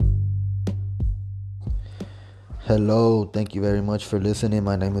Hello, thank you very much for listening.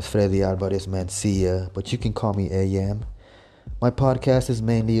 My name is Freddy Alvarez Mancia, but you can call me AM. My podcast is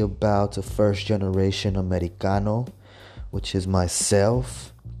mainly about a first generation Americano, which is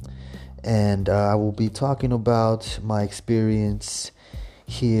myself, and I will be talking about my experience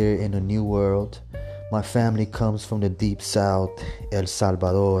here in a new world. My family comes from the deep south, El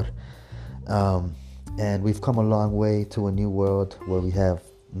Salvador, um, and we've come a long way to a new world where we have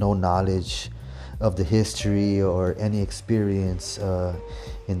no knowledge of the history or any experience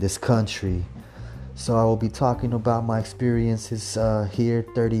in this country. So I will be talking about my experiences here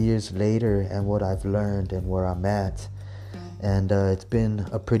 30 years later and what I've learned and where I'm at. And it's been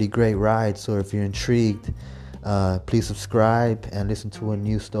a pretty great ride. So if you're intrigued, please subscribe and listen to a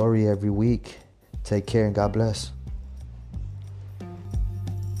new story every week. Take care and God bless.